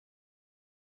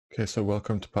Okay, so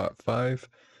welcome to part 5.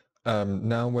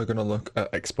 Now we're going to look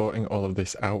at exporting all of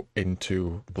this out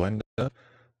into Blender. So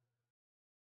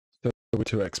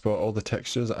to export all the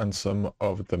textures and some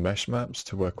of the mesh maps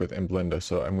to work with in Blender.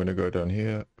 So I'm going to go down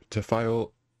here to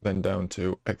File, then down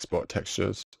to Export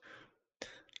Textures,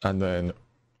 and then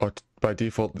by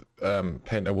default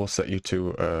Painter will set you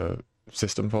to a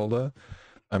system folder.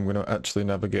 I'm going to actually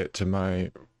navigate to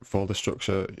my folder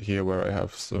structure here where I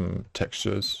have some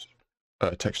textures,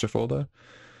 texture folder.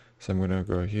 So I'm going to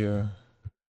go here,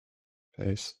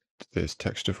 paste this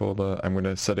texture folder. I'm going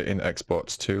to set it in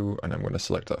exports to, and I'm going to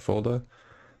select that folder.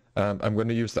 I'm going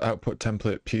to use the output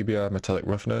template PBR metallic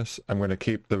roughness. I'm going to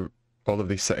keep all of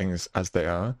these settings as they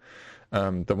are.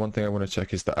 The one thing I want to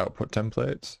check is the output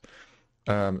templates.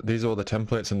 These are all the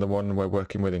templates, and the one we're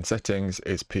working with in settings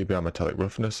is PBR metallic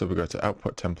roughness. So we go to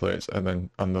output templates, and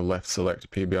then on the left select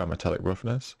PBR metallic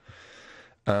roughness.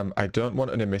 I don't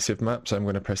want an emissive map, so I'm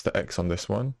going to press the X on this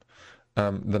one.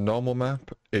 The normal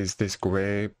map is this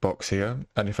grey box here,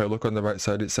 and if I look on the right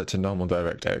side it's set to normal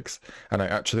DirectX, and I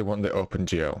actually want the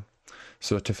OpenGL.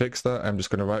 So to fix that I'm just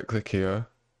going to right click here,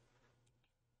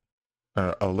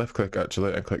 I'll left click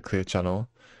actually and click clear channel,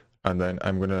 and then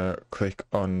I'm going to click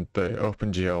on the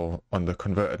OpenGL on the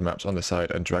converted maps on the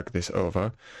side and drag this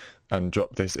over and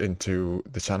drop this into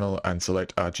the channel and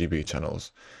select RGB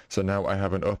channels. So now I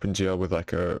have an OpenGL with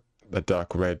like a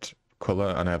dark red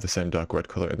color, and I have the same dark red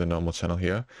color in the normal channel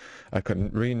here. I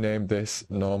can rename this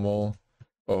normal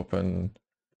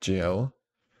OpenGL.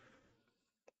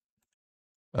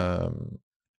 I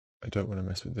don't want to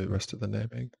mess with the rest of the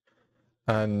naming.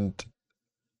 And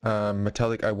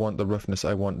metallic, I want the roughness,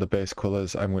 I want the base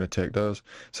colors, I'm going to take those.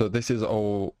 So this is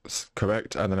all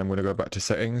correct, and then I'm going to go back to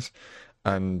settings,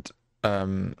 and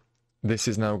this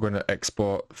is now going to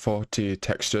export 40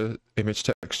 image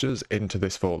textures into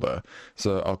this folder.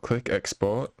 So I'll click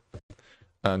export,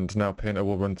 and now Painter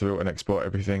will run through and export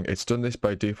everything. It's done this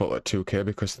by default at 2K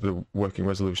because the working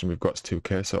resolution we've got is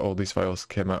 2K, so all these files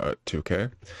came out at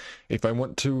 2K. If I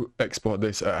want to export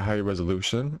this at a higher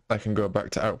resolution, I can go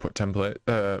back to output template,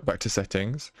 back to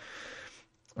settings.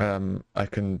 I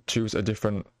can choose a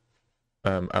different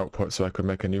output, so I could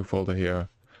make a new folder here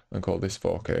and call this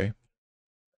 4K.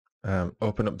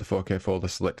 Open up the 4K folder,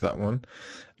 select that one,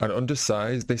 and under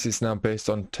size, this is now based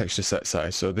on texture set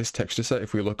size. So this texture set,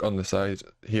 if we look on the side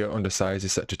here under size,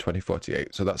 is set to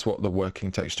 2048. So that's what the working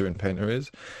texture in Painter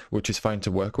is, which is fine to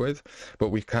work with, but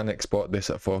we can export this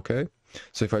at 4K.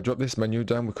 So if I drop this menu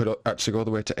down, we could actually go all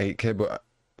the way to 8K, but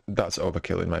that's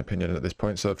overkill in my opinion at this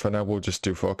point. So for now, we'll just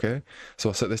do 4K. So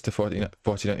I'll set this to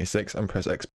 4096 and press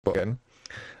export again.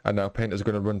 And now Painter's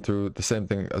going to run through the same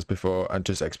thing as before and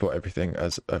just export everything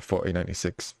as a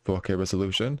 4096 4K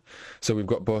resolution. So we've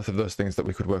got both of those things that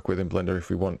we could work with in Blender if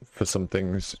we want. For some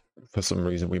things, for some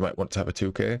reason, we might want to have a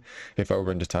 2K if our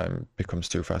render time becomes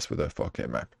too fast with a 4K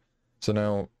map. So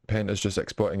now Painter's just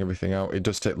exporting everything out. It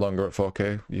does take longer at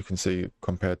 4K, you can see,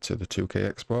 compared to the 2K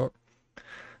export.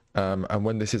 And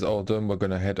when this is all done, we're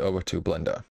going to head over to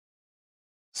Blender.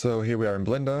 So here we are in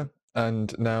Blender,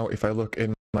 and now if I look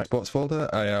in my exports folder,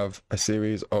 I have a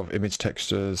series of image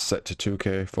textures set to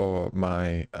 2K for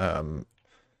my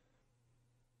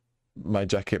my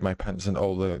jacket, my pants, and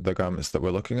all the garments that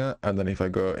we're looking at. And then if I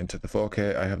go into the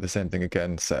 4K, I have the same thing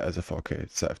again, set as a 4K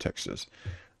set of textures.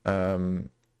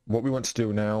 What we want to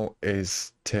do now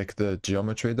is take the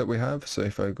geometry that we have. So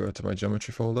if I go to my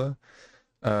geometry folder,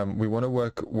 we want to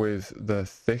work with the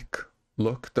thick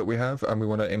look that we have, and we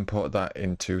want to import that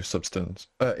into Substance,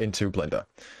 into Blender.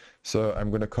 So I'm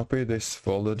going to copy this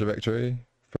folder directory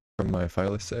from my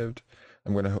file is saved.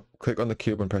 I'm going to click on the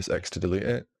cube and press X to delete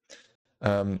it.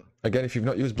 Again, if you've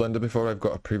not used Blender before, I've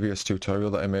got a previous tutorial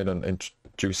that I made on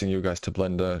introducing you guys to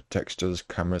Blender, textures,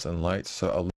 cameras, and lights. So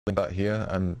I'll link that here,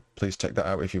 and please check that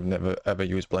out if you've never ever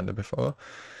used Blender before.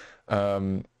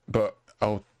 But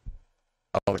I'll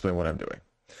explain what I'm doing.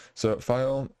 So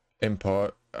File,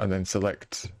 Import, and then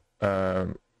select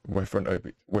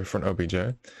wavefront OBJ.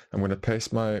 I'm going to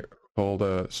paste my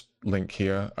folder link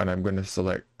here, and I'm going to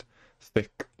select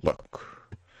thick look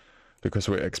because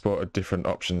we exported different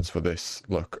options for this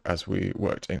look as we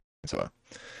worked in. So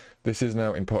this is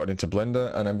now imported into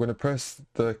Blender, and I'm going to press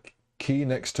the key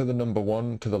next to the number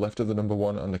 1 to the left of the number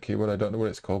 1 on the keyboard. I don't know what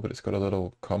it's called, but it's got a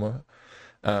little comma.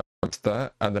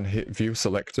 That, and then hit view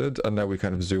selected, and now we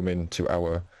kind of zoom into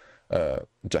our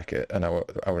jacket and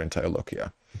our entire look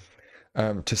here.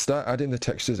 To start adding the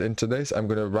textures into this, I'm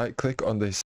going to right click on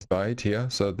this divide here.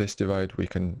 So this divide, we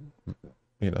can,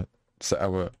 set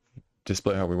our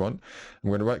display how we want. I'm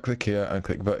going to right click here and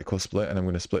click vertical split, and I'm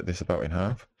going to split this about in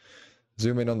half.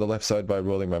 Zoom in on the left side by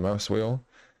rolling my mouse wheel.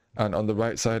 And on the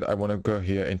right side, I want to go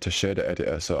here into shader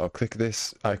editor. So I'll click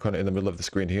this icon in the middle of the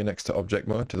screen here next to object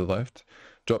mode to the left,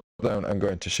 drop down and go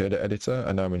into shader editor,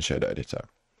 and now I'm in shader editor.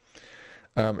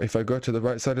 If I go to the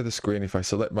right side of the screen, if I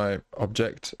select my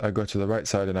object, I go to the right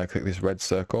side and I click this red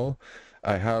circle.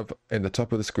 I have in the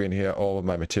top of the screen here all of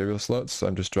my material slots. So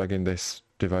I'm just dragging this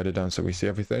divider down so we see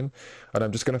everything. And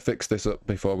I'm just going to fix this up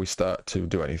before we start to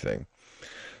do anything.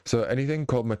 So anything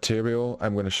called material,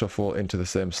 I'm going to shuffle into the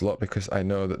same slot because I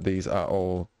know that these are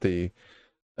all the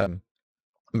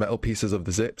metal pieces of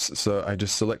the zips. So I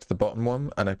just select the bottom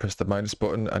one and I press the minus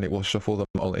button and it will shuffle them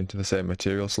all into the same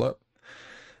material slot.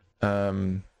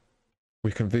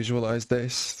 We can visualize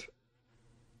this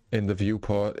in the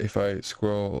viewport if I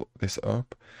scroll this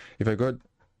up. If I go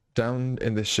down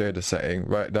in this shader setting,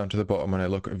 right down to the bottom and I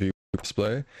look at view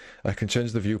display, I can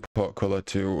change the viewport color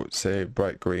to, say,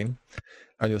 bright green.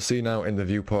 And you'll see now in the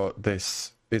viewport,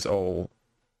 this is all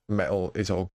metal,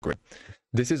 is all green.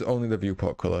 This is only the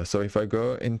viewport color. So if I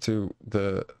go into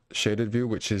the shaded view,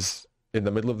 which is in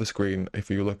the middle of the screen, if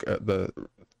you look at the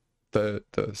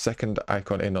second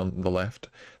icon in on the left,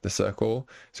 the circle,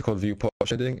 it's called viewport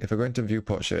shading. If I go into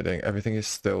viewport shading, everything is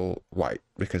still white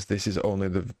because this is only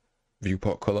the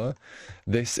viewport color.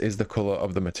 This is the color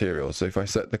of the material. So if I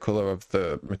set the color of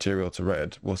the material to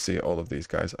red, we'll see all of these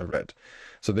guys are red.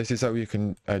 So this is how you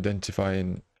can identify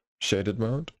in shaded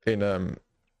mode, in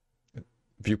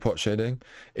viewport shading.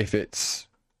 If it's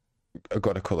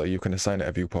got a color, you can assign it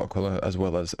a viewport color as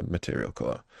well as a material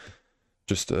color.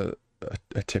 Just a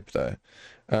tip there.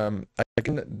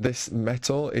 Again, this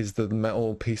metal is the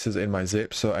metal pieces in my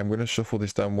zip, so I'm going to shuffle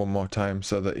this down one more time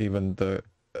so that even the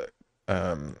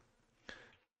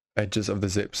edges of the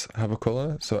zips have a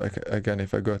color. So again,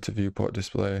 if I go to viewport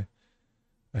display,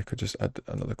 I could just add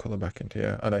another color back into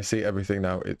here, and I see everything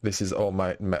now. This is all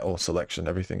my metal selection.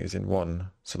 Everything is in one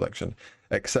selection,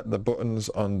 except the buttons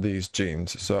on these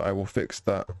jeans. So I will fix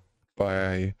that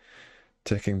by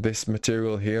taking this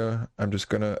material here. I'm just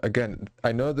gonna, again,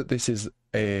 I know that this is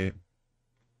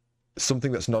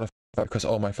something that's not a fabric because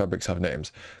all my fabrics have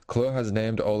names. Clo has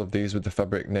named all of these with the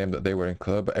fabric name that they were in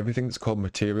Clo, but everything that's called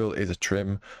material is a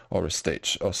trim or a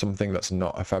stitch or something that's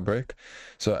not a fabric.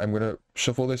 So I'm gonna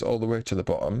shuffle this all the way to the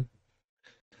bottom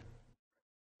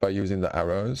by using the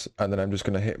arrows, and then I'm just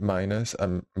gonna hit minus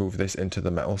and move this into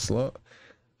the metal slot.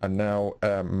 And now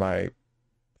my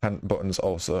pant buttons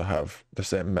also have the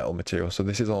same metal material. So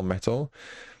this is all metal.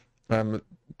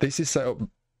 This is set up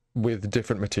with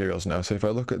different materials now. So if I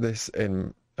look at this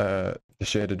in the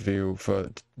shaded view for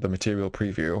the material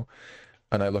preview,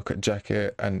 and I look at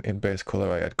jacket, and in base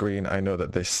color I add green, I know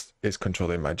that this is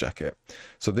controlling my jacket.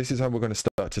 So this is how we're going to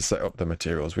start to set up the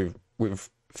materials. We've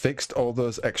fixed all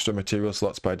those extra material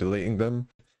slots by deleting them,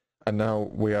 and now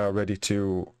we are ready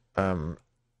to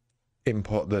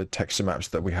import the texture maps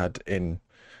that we had in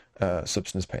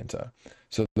Subtance Painter.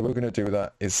 So the way we're going to do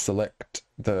that is select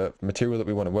the material that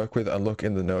we want to work with and look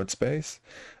in the node space.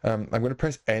 I'm going to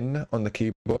press N on the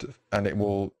keyboard and it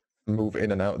will move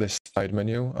in and out this side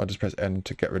menu. I'll just press N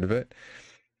to get rid of it.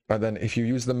 And then if you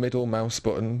use the middle mouse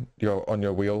button on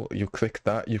your wheel, you click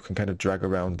that, you can kind of drag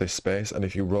around this space, and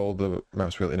if you roll the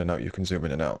mouse wheel in and out, you can zoom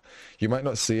in and out. You might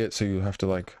not see it, so you have to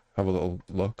like have a little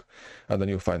look, and then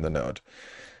you'll find the node.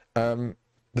 The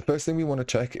first thing we want to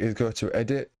check is go to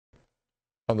Edit,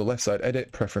 on the left side,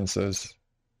 Edit, Preferences,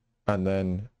 and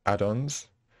then Add-ons.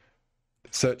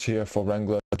 Search here for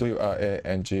Wrangler,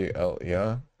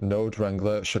 W-R-A-N-G-L-E-R. Node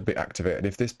Wrangler should be activated.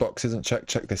 If this box isn't checked,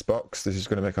 check this box. This is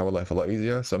going to make our life a lot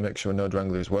easier, so make sure Node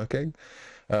Wrangler is working.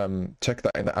 Check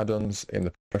that in the add-ons, in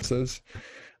the preferences,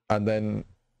 and then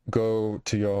go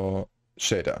to your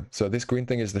shader. So this green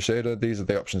thing is the shader. These are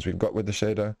the options we've got with the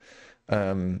shader.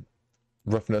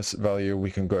 Roughness value,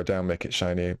 we can go down, make it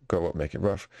shiny, go up, make it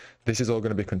rough. This is all going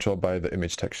to be controlled by the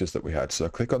image textures that we had. So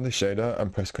click on the shader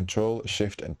and press Control,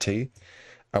 Shift, and T,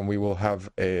 and we will have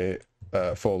a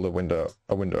folder window,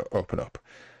 open up.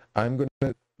 I'm going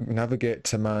to navigate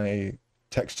to my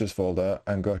textures folder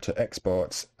and go to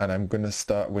exports, and I'm going to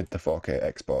start with the 4K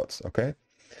exports. Okay.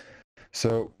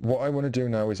 So what I want to do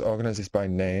now is organize this by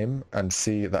name and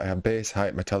see that I have base,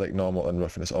 height, metallic, normal, and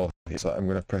roughness all here. So I'm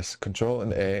going to press Control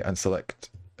and A and select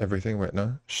everything. Wait,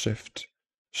 no, Shift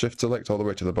select all the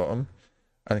way to the bottom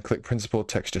and click Principled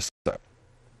Texture Set.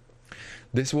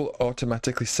 This will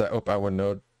automatically set up our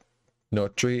node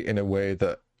tree in a way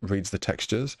that reads the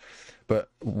textures, but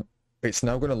it's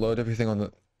now going to load everything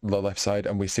on the left side,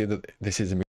 and we see that this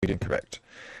is immediately incorrect.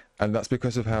 And that's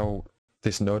because of how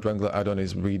this Node Wrangler add-on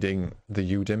is reading the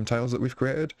UDIM tiles that we've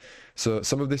created. So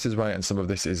some of this is right and some of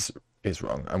this is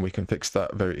wrong, and we can fix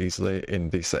that very easily in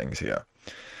these settings here.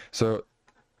 So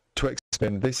to explain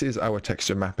spin. This is our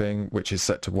texture mapping, which is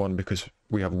set to 1 because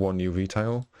we have 1 UV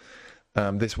tile.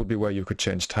 This would be where you could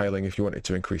change tiling if you wanted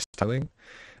to increase tiling.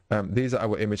 These are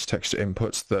our image texture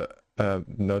inputs that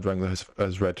Node Wrangler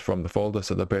has read from the folder,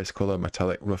 so the base color,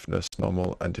 metallic, roughness,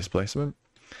 normal, and displacement.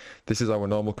 This is our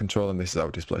normal control, and this is our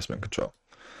displacement control.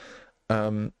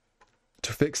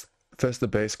 To fix first the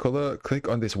base color, click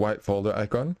on this white folder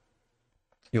icon.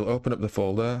 You'll open up the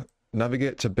folder,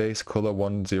 navigate to base color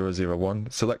 1001,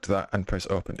 select that, and press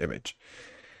open image.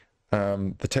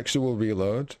 The texture will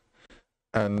reload,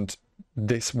 and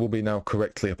this will be now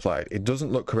correctly applied. It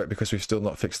doesn't look correct because we've still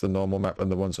not fixed the normal map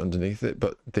and the ones underneath it,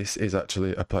 but this is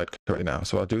actually applied correctly now.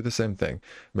 So I'll do the same thing.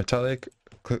 Metallic,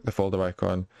 click the folder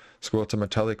icon, scroll to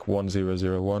metallic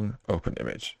 1001, open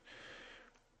image.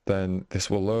 Then this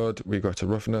will load, we go to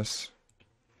roughness,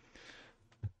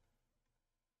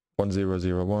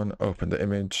 1001, open the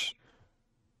image.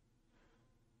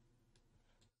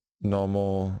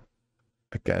 Normal,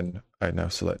 again, I now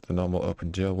select the normal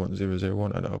OpenGL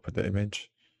 1001 and open the image.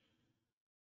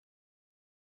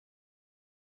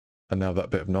 And now that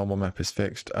bit of normal map is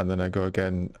fixed, and then I go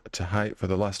again to height for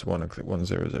the last one and click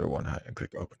 1001 height and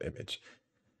click open image.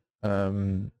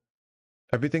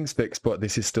 Everything's fixed, but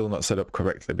this is still not set up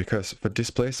correctly because for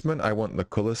displacement, I want the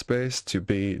color space to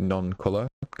be non-color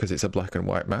because it's a black and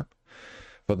white map.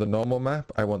 For the normal map,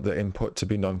 I want the input to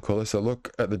be non-color. So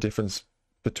look at the difference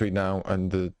between now and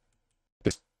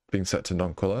this being set to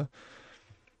non-color.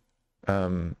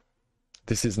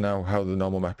 This is now how the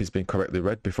normal map is being correctly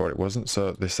read. Before it wasn't,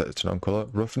 so this set to non-color.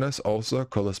 Roughness also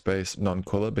color space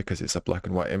non-color because it's a black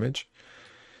and white image.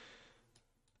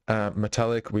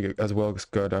 Metallic, we as well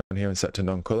go down here and set to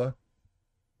non-color.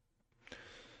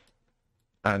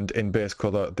 And in base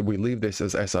color, we leave this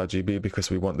as sRGB because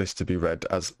we want this to be read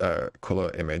as a color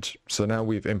image. So now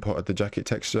we've imported the jacket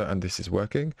texture and this is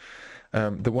working.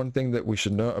 The one thing that we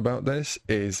should note about this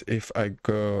is if I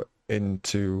go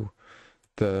into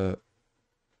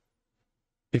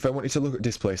if I wanted to look at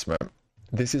displacement,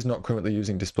 this is not currently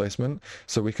using displacement,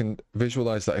 so we can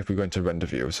visualize that if we go into render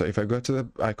view. So if I go to the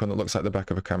icon that looks like the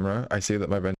back of a camera, I see that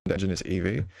my render engine is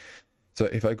Eevee. So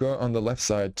if I go on the left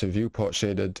side to viewport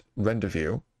shaded render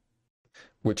view,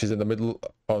 which is in the middle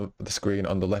of the screen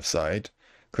on the left side,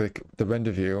 click the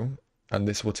render view, and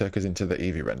this will take us into the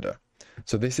Eevee render.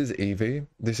 So this is Eevee,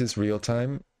 this is real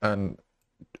time, and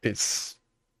it's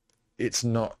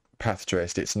not path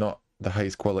traced, it's not the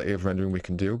highest quality of rendering we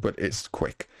can do, but it's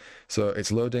quick. So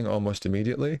it's loading almost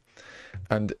immediately.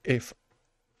 And if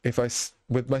I,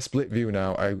 with my split view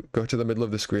now, I go to the middle of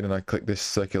the screen and I click this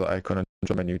circular icon and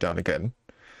drop menu down again,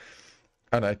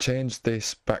 and I change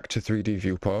this back to 3D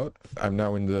viewport, I'm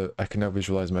now I can now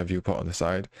visualize my viewport on the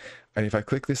side. And if I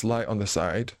click this light on the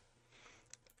side,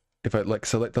 if I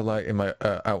select the light in my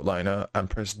outliner and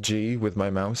press G with my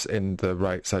mouse in the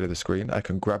right side of the screen, I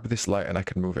can grab this light and I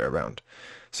can move it around.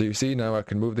 So you see now I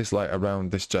can move this light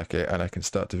around this jacket and I can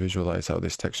start to visualize how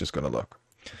this texture is going to look.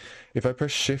 If I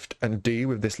press Shift and D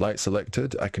with this light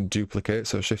selected, I can duplicate,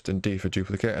 so Shift and D for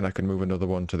duplicate, and I can move another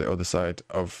one to the other side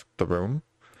of the room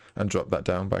and drop that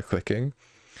down by clicking.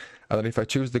 And then if I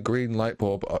choose the green light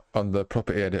bulb on the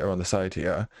property editor on the side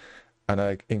here, and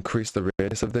I increase the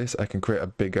radius of this, I can create a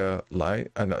bigger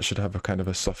light, and that should have a kind of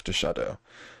a softer shadow.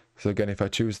 So again, if I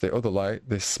choose the other light,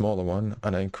 this smaller one,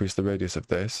 and I increase the radius of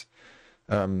this,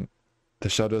 the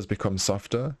shadows become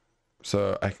softer,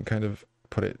 so I can kind of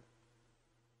put it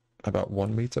about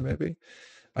 1 meter maybe.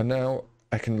 And now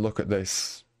I can look at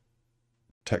this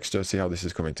texture, see how this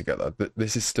is coming together.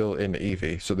 This is still in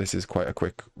Eevee, so this is quite a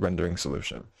quick rendering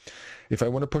solution. If I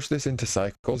want to push this into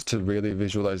cycles to really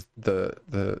visualize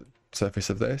the surface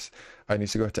of this, I need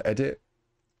to go to Edit,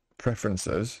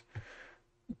 Preferences,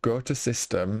 go to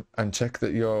System, and check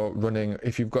that you're running,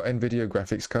 if you've got NVIDIA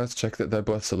graphics cards, check that they're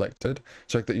both selected.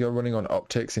 Check that you're running on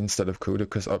optics instead of CUDA,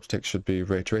 because optics should be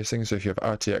ray tracing. So if you have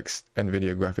RTX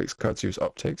NVIDIA graphics cards, use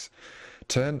optics.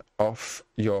 Turn off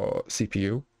your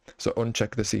CPU, so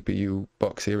uncheck the CPU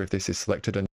box here if this is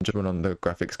selected and just run on the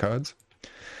graphics cards.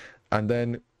 And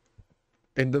then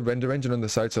in the render engine on the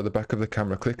side, so the back of the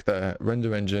camera, click there,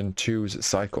 render engine, choose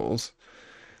cycles.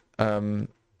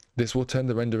 This will turn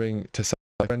the rendering to cycle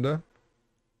render,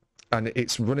 and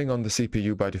it's running on the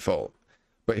CPU by default.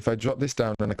 But if I drop this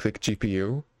down and I click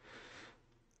GPU,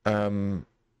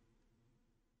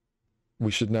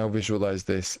 we should now visualize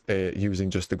this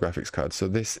using just the graphics card. So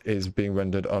this is being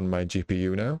rendered on my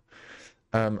GPU now,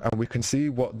 and we can see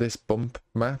what this bump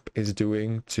map is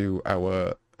doing to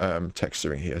our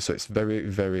texturing here. So it's very,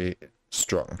 very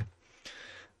strong.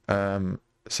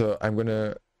 So I'm going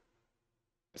to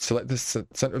select the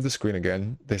center of the screen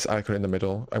again, this icon in the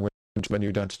middle. I'm going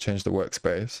menu down to change the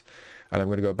workspace, and I'm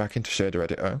going to go back into shader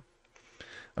editor.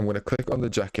 I'm going to click on the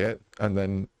jacket and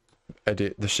then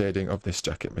edit the shading of this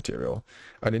jacket material.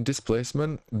 And in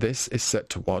displacement, this is set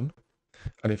to 1.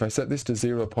 And if I set this to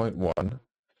 0.1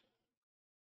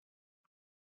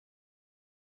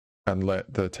 and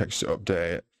let the texture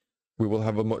update, we will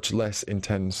have a much less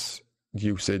intense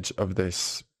usage of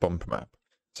this bump map.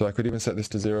 So I could even set this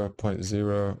to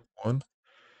 0.01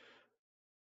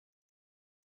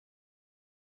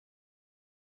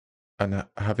 and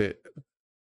have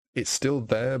it's still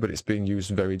there, but it's being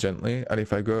used very gently. And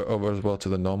if I go over as well to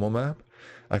the normal map,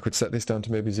 I could set this down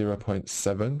to maybe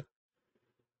 0.7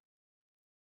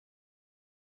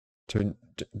 to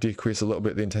decrease a little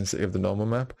bit the intensity of the normal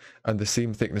map. And the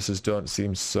seam thicknesses don't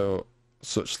seem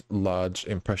such large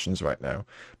impressions right now.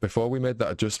 Before we made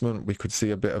that adjustment, we could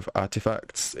see a bit of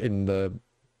artifacts in the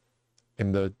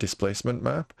displacement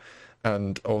map,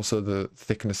 and also the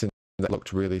thickness in that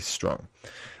looked really strong.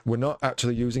 We're not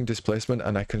actually using displacement,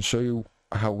 and I can show you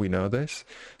how we know this.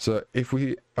 So if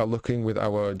we are looking with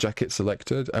our jacket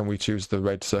selected and we choose the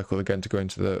red circle again to go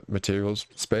into the materials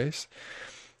space,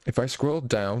 if I scroll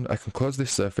down, I can close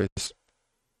this surface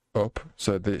up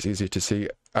so that it's easier to see.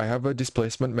 I have a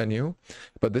displacement menu,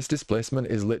 but this displacement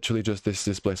is literally just this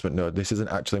displacement node. This isn't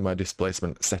actually my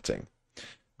displacement setting.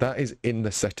 That is in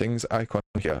the settings icon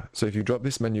here. So if you drop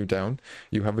this menu down,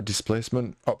 you have a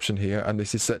displacement option here, and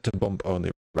this is set to bump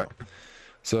only, right?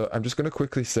 So I'm just going to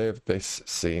quickly save this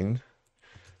scene.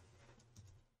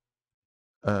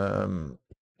 I'm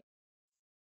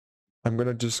going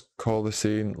to just call the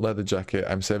scene leather jacket.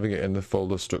 I'm saving it in the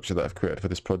folder structure that I've created for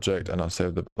this project, and I'll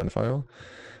save the blend file.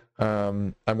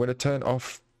 I'm going to turn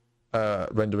off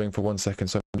rendering for 1 second,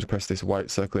 so I'm going to press this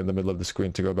white circle in the middle of the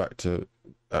screen to go back to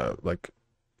like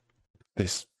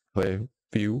this play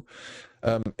view.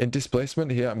 In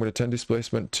displacement here, I'm going to turn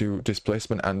displacement to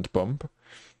displacement and bump.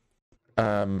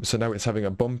 So now it's having a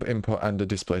bump input and a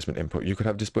displacement input. You could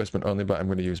have displacement only, but I'm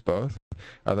going to use both.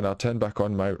 And then I'll turn back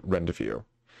on my render view.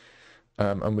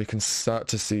 And we can start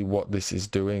to see what this is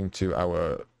doing to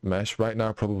our mesh. Right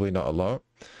now, probably not a lot,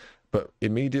 but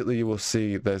immediately you will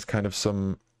see there's kind of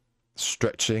some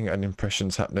stretching and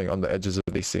impressions happening on the edges of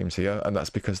these seams here, and that's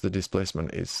because the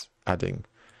displacement is adding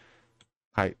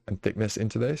height and thickness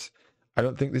into this. I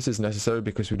don't think this is necessary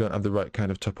because we don't have the right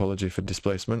kind of topology for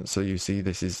displacement, so you see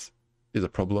this is a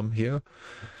problem here.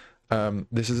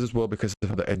 This is as well because of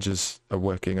how the edges are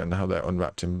working and how they're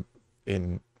unwrapped in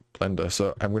Blender.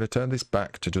 So I'm going to turn this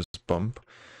back to just bump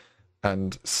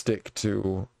and stick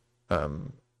to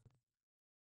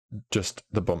just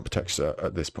the bump texture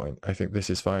at this point. I think this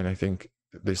is fine. I think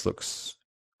this looks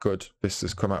good. This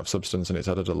has come out of Substance and it's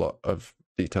added a lot of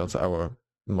detail to our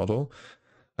model.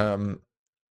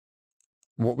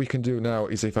 What we can do now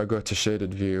is if I go to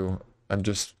shaded view,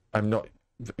 I'm not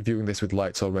viewing this with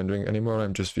lights or rendering anymore.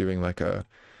 I'm just viewing like a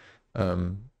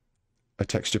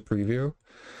texture preview.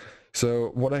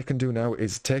 So what I can do now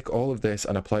is take all of this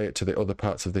and apply it to the other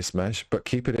parts of this mesh, but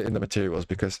keep it in the materials,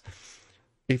 because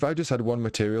if I just had one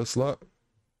material slot,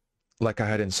 like I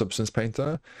had in Substance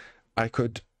Painter, I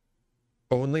could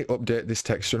only update this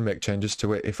texture and make changes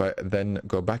to it if I then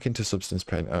go back into Substance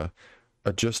Painter,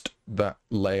 adjust that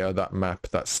layer, that map,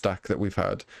 that stack that we've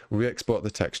had, re-export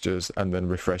the textures, and then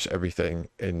refresh everything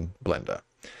in Blender.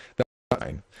 That's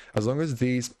fine. As long as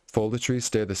these folder trees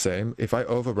stay the same, if I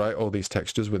overwrite all these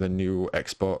textures with a new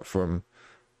export from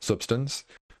Substance,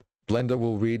 Blender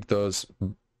will read those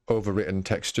overwritten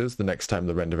textures the next time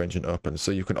the render engine opens.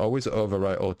 So you can always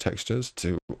overwrite all textures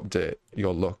to update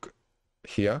your look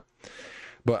here.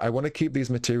 But I want to keep these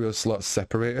material slots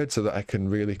separated so that I can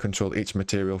really control each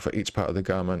material for each part of the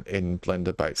garment in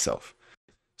Blender by itself.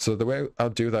 So the way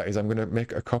I'll do that is I'm going to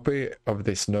make a copy of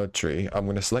this node tree. I'm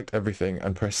going to select everything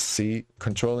and press C,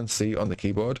 Control and C on the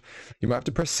keyboard. You might have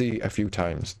to press C a few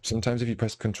times. Sometimes if you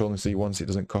press Control and C once, it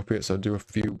doesn't copy it, so do a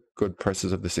few good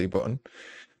presses of the C button.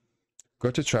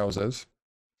 Go to Trousers,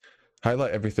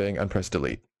 highlight everything and press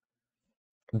Delete.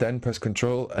 Then press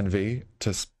Control and V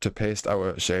to paste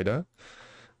our shader.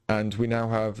 And we now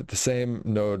have the same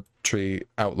node tree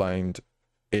outlined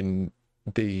in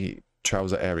the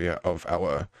trouser area of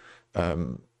our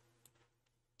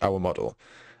model.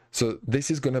 So this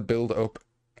is going to build up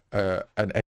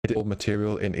an editable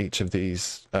material in each of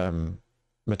these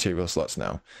material slots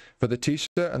now. For the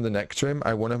t-shirt and the neck trim,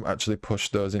 I want to actually push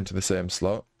those into the same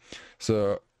slot.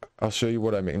 So I'll show you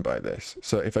what I mean by this.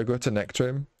 So if I go to neck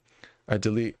trim, I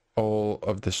delete all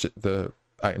of the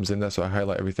items in there, so I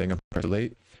highlight everything and press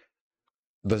delete.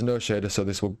 There's no shader, so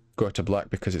this will go to black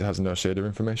because it has no shader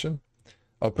information.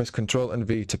 I'll press Control and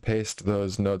V to paste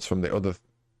those nodes from the other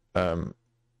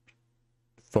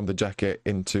from the jacket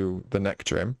into the neck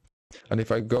trim. And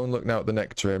if I go and look now at the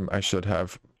neck trim, I should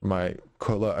have my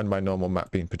color and my normal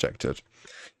map being projected.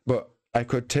 But I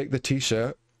could take the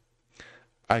t-shirt,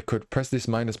 I could press this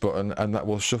minus button, and that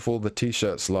will shuffle the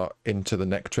t-shirt slot into the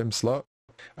neck trim slot.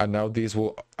 And now these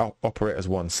will operate as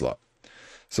one slot.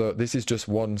 So this is just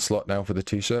one slot now for the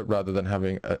t-shirt rather than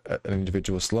having an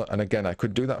individual slot. And again, I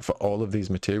could do that for all of these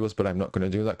materials, but I'm not going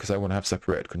to do that because I want to have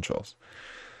separated controls.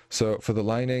 So for the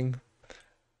lining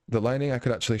I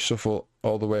could actually shuffle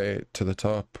all the way to the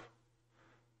top.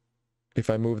 If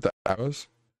I move the arrows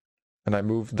and I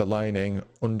move the lining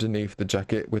underneath the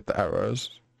jacket with the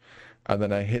arrows, and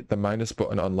then I hit the minus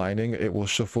button on lining, it will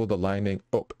shuffle the lining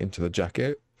up into the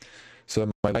jacket.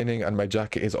 So my lining and my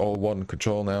jacket is all one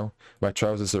control now. My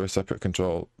trousers are a separate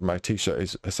control. My t-shirt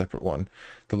is a separate one.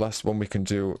 The last one we can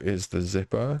do is the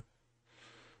zipper.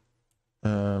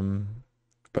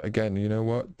 But again, you know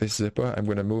what? This zipper, I'm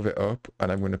going to move it up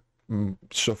and I'm going to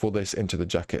shuffle this into the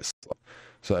jacket slot.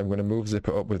 So I'm going to move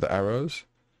zipper up with the arrows.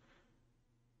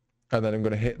 And then I'm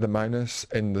going to hit the minus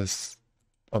in this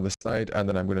on the side, and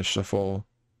then I'm going to shuffle.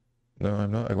 No,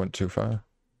 I'm not. I went too far.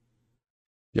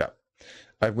 Yeah.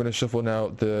 I'm going to shuffle now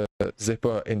the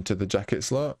zipper into the jacket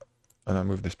slot, and I'll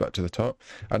move this back to the top.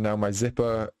 And now my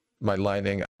zipper, my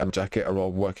lining, and jacket are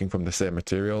all working from the same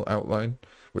material outline,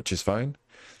 which is fine.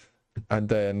 And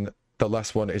then the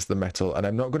last one is the metal, and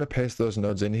I'm not going to paste those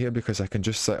nodes in here because I can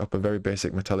just set up a very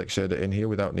basic metallic shader in here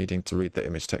without needing to read the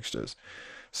image textures.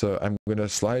 So I'm going to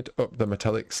slide up the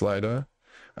metallic slider,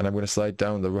 and I'm going to slide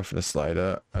down the roughness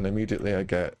slider, and immediately I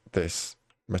get this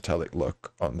metallic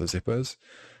look on the zippers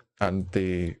and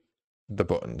the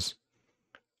buttons.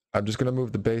 I'm just going to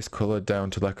move the base color down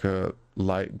to like a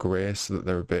light gray so that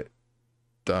they're a bit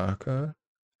darker.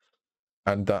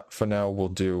 And that for now will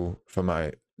do for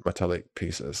my metallic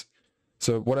pieces.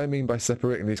 So what I mean by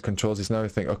separating these controls is now I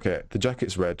think, okay, the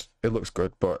jacket's red, it looks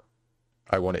good, but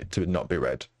I want it to not be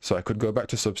red. So I could go back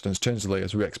to Substance, change the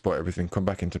layers, re-export everything, come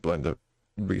back into Blender,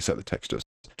 reset the textures.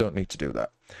 Don't need to do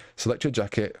that. Select your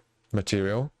jacket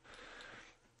material,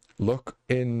 look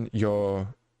in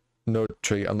your node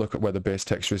tree and look at where the base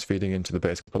texture is feeding into the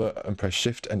base color, and press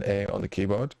Shift and A on the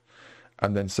keyboard,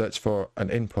 and then search for an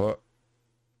input,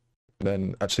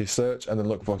 then actually search and then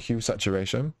look for hue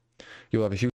saturation. You'll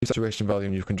have a hue saturation value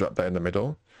and you can drop that in the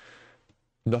middle.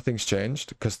 Nothing's changed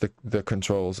because the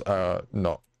controls are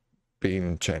not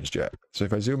being changed yet. So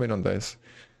if I zoom in on this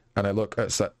and I look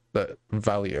at set the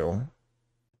value,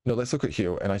 no, let's look at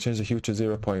hue, and I change the hue to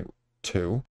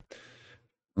 0.2,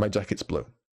 my jacket's blue.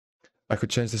 I could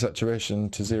change the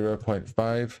saturation to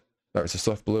 0.5, now it's a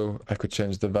soft blue. I could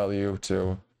change the value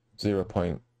to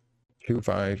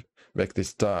 0.25, make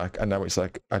this dark, and now it's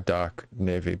like a dark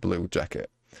navy blue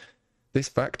jacket. This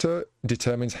factor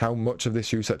determines how much of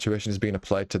this hue saturation is being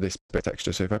applied to this bit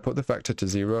texture. So if I put the factor to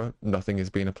 0, nothing is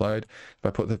being applied. If I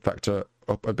put the factor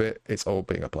up a bit, it's all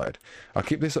being applied. I'll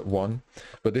keep this at 1,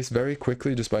 but this very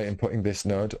quickly, just by inputting this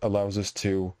node, allows us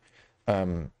to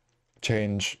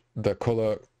change the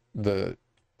color, the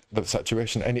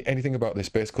saturation, anything about this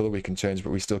base color we can change, but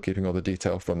we're still keeping all the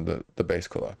detail from the base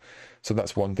color. So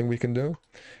that's one thing we can do.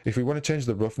 If we want to change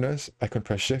the roughness, I can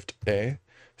press Shift A,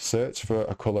 search for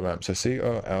a color ramp, so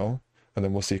COL, and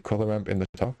then we'll see color ramp in the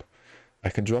top. I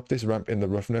can drop this ramp in the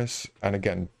roughness, and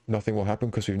again, nothing will happen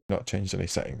because we've not changed any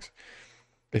settings.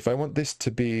 If I want this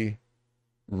to be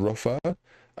rougher,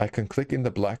 I can click in the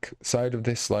black side of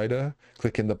this slider,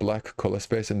 click in the black color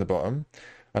space in the bottom,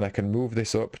 and I can move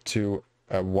this up to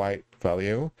a white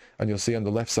value, and you'll see on the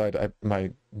left side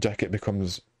my jacket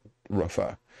becomes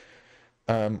rougher.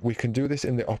 We can do this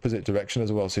in the opposite direction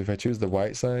as well. So if I choose the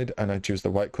white side and I choose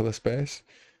the white color space,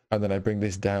 and then I bring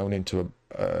this down into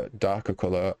a darker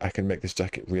color, I can make this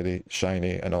jacket really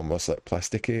shiny and almost like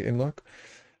plasticky in look.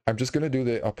 I'm just going to do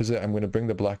the opposite. I'm going to bring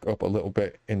the black up a little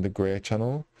bit in the gray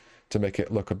channel to make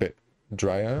it look a bit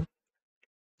drier.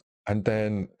 And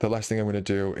then the last thing I'm going to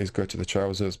do is go to the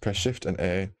trousers, press Shift and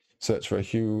A, search for a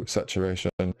hue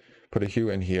saturation, put a hue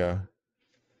in here,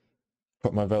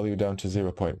 put my value down to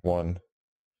 0.1.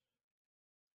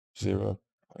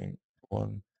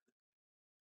 0.1.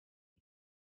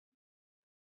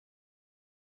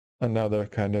 And now they're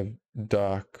kind of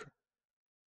dark,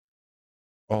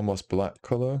 almost black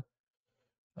color.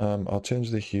 I'll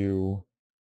change the hue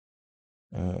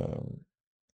to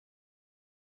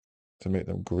make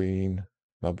them green.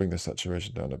 I'll bring the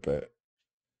saturation down a bit.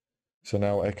 So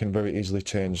now I can very easily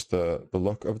change the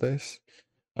look of this.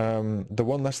 The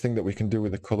one last thing that we can do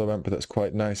with the color ramp that's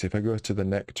quite nice, if I go to the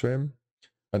neck trim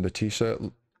and the t-shirt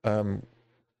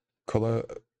color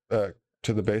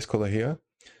to the base color here,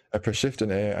 I press Shift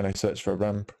and A and I search for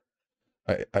ramp,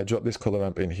 I drop this color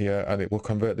ramp in here and it will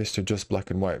convert this to just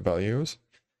black and white values.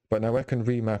 But now I can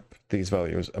remap these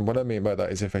values. And what I mean by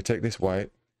that is if I take this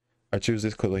white, I choose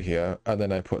this color here, and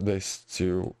then I put this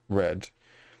to red,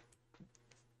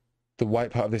 the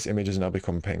white part of this image has now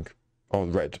become pink or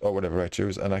red or whatever I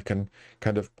choose, and I can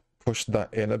kind of push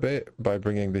that in a bit by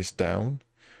bringing this down,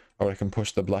 or I can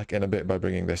push the black in a bit by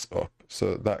bringing this up.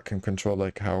 So that can control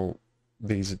like how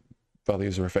these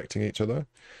values are affecting each other.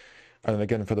 And then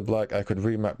again for the black, I could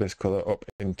remap this color up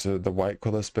into the white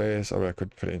color space, or I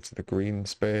could put it into the green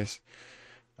space.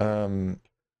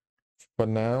 For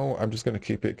now, I'm just going to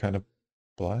keep it kind of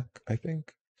black, I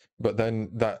think. But then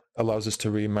that allows us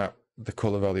to remap the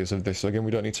color values of this. So again,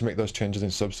 we don't need to make those changes in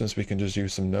Substance. We can just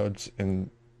use some nodes in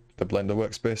the Blender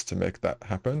workspace to make that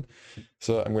happen.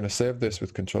 So I'm going to save this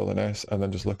with Control and S, and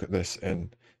then just look at this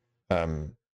in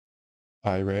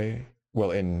Iray,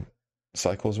 well, in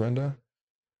Cycles render.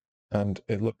 And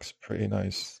it looks pretty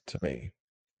nice to me.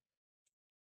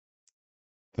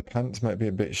 The pants might be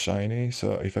a bit shiny,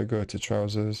 so if I go to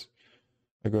trousers,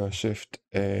 I go Shift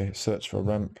A, search for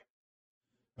ramp.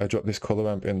 I drop this color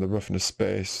ramp in the roughness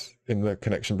space, in the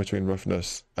connection between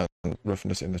roughness and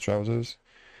roughness in the trousers.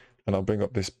 And I'll bring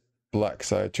up this black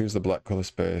side, choose the black color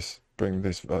space, bring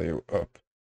this value up.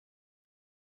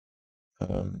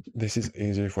 This is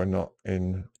easier if we're not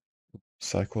in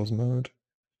cycles mode.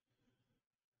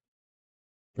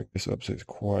 Bring this up so it's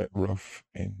quite rough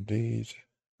indeed,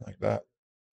 like that.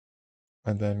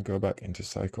 And then go back into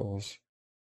cycles.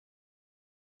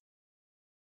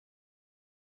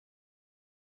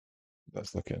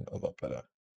 That's looking a lot better.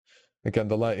 Again,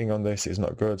 the lighting on this is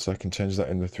not good, so I can change that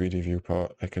in the 3D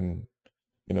viewport. I can,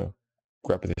 you know,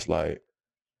 grab this light,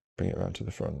 bring it around to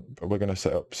the front. But we're going to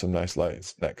set up some nice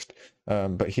lights next.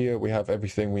 But here we have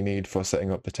everything we need for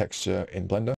setting up the texture in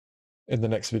Blender. In the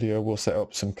next video, we'll set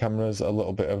up some cameras, a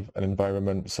little bit of an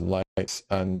environment, some lights,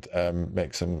 and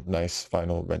make some nice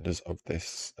final renders of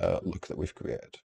this look that we've created.